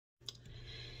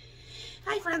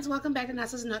Hi friends, welcome back to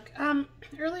Nessa's Nook.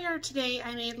 Earlier today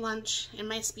I made lunch in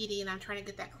my Speedy and I'm trying to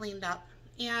get that cleaned up.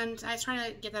 And I was trying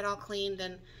to get that all cleaned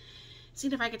and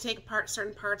seeing if I could take apart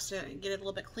certain parts to get it a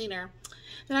little bit cleaner.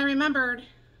 Then I remembered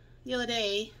the other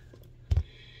day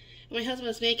my husband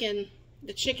was making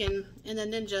the chicken in the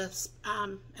Ninja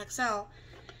XL.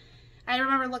 I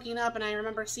remember looking up and I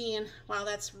remember seeing, wow,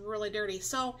 that's really dirty.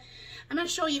 So I'm going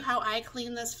to show you how I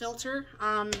clean this filter.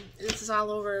 This is all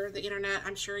over the internet.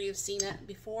 I'm sure you've seen it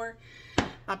before.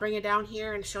 I'll bring it down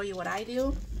here and show you what I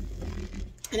do.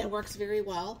 And it works very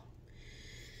well.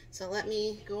 So let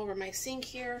me go over my sink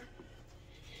here.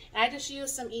 I just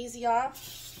use some Easy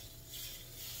Off.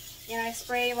 And I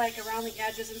spray like around the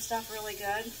edges and stuff really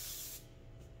good.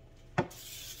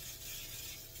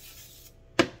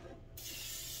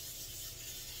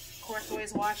 Of course,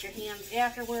 always wash your hands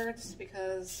afterwards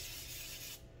because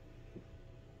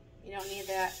you don't need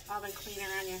that oven cleaner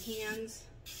on your hands.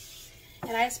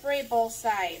 And I spray both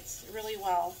sides really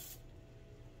well.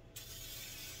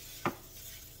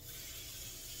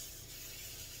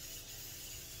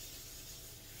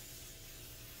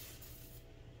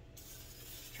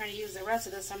 Trying to use the rest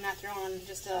of this so I'm not throwing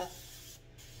just a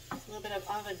little bit of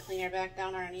oven cleaner back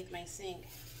down underneath my sink.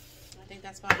 I think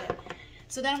that's about it.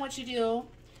 So then what you do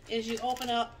is you open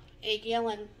up a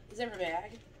gallon zipper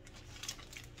bag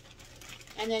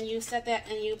and then you set that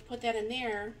and you put that in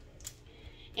there,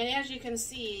 and as you can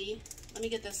see, let me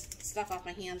get this stuff off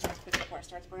my hands real quick before it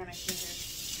starts burning my fingers.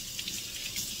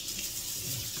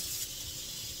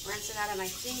 Rinse it out of my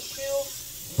sink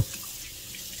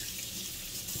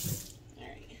too.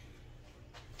 Alright.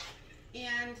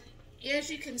 And as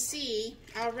you can see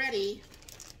already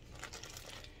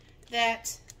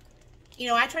that, you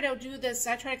know, I try to do this,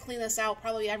 I try to clean this out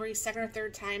probably every second or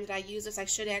third time that I use this. I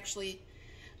should actually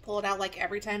pull it out like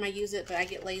every time I use it, but I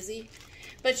get lazy.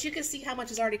 But you can see how much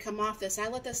has already come off this. And I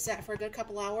let this set for a good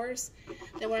couple hours.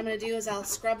 Then what I'm going to do is I'll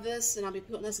scrub this and I'll be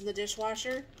putting this in the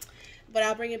dishwasher. But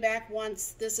I'll bring it back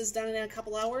once this is done in a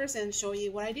couple hours and show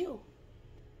you what I do.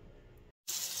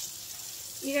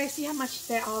 You guys see how much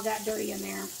that all got dirty in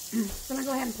there. So I'm going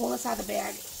to go ahead and pull this out of the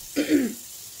bag.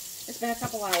 It's been a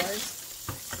couple hours.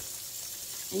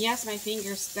 And yes, my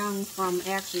fingers stung from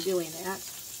actually doing that.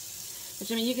 But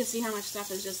I mean, you can see how much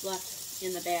stuff is just left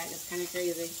in the bag. It's kind of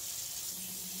crazy.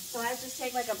 So I just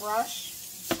take like a brush,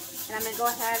 and I'm going to go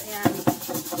ahead and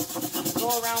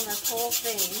go around this whole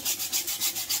thing.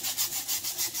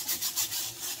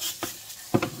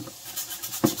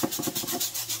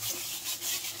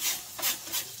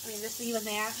 I mean, just even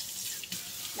that.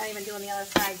 Not even doing the other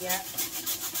side yet.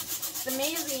 It's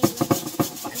amazing.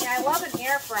 I mean, I love an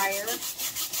air fryer.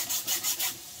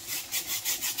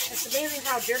 It's amazing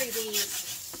how dirty these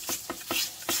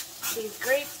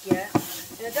grates get,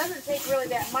 and it doesn't take really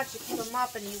that much to keep them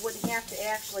up, and you wouldn't have to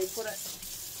actually put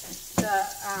the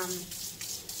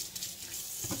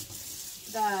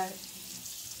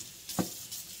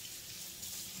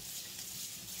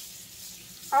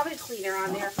oven cleaner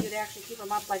on there if you'd actually keep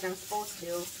them up like I'm supposed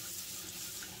to.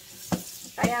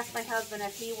 I asked my husband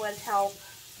if he would help,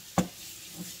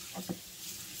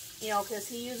 you know, because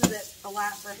he uses it a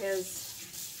lot for his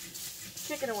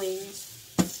chicken wings.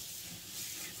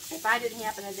 If I didn't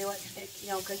happen to do it, you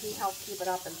know, because he helped keep it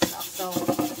up and stuff. So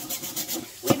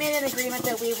we made an agreement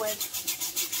that we would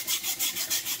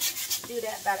do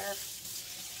that better.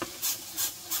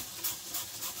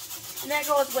 And that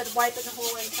goes with wiping the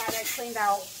whole inside. I cleaned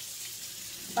out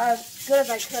as good as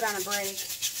I could on a break.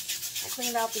 I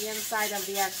cleaned out the inside of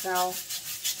the XL.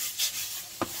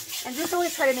 And just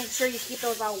always try to make sure you keep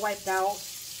those all wiped out.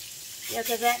 Yeah,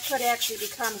 because that could actually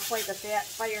become quite the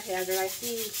fire hazard. I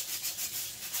see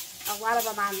a lot of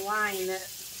them online that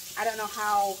I don't know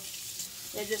how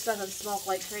it just doesn't smoke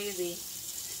like crazy.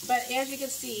 But as you can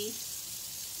see,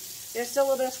 there's still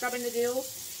a little bit of scrubbing to do.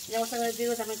 And then what I'm going to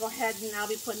do is I'm going to go ahead and I'll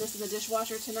be putting this in the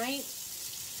dishwasher tonight.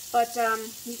 But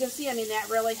you can see, I mean, that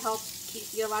really helps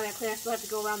get a lot of that clean. I still have to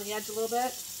go around the edge a little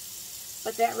bit.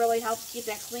 But that really helps keep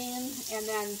that clean. And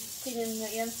then cleaning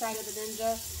the inside of the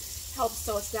Ninja helps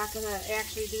so it's not going to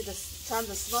actually do tons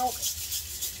of smoke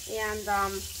and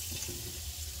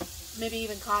maybe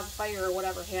even cause fire or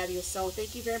whatever have you. So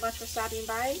thank you very much for stopping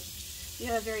by. You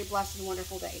have a very blessed and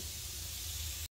wonderful day.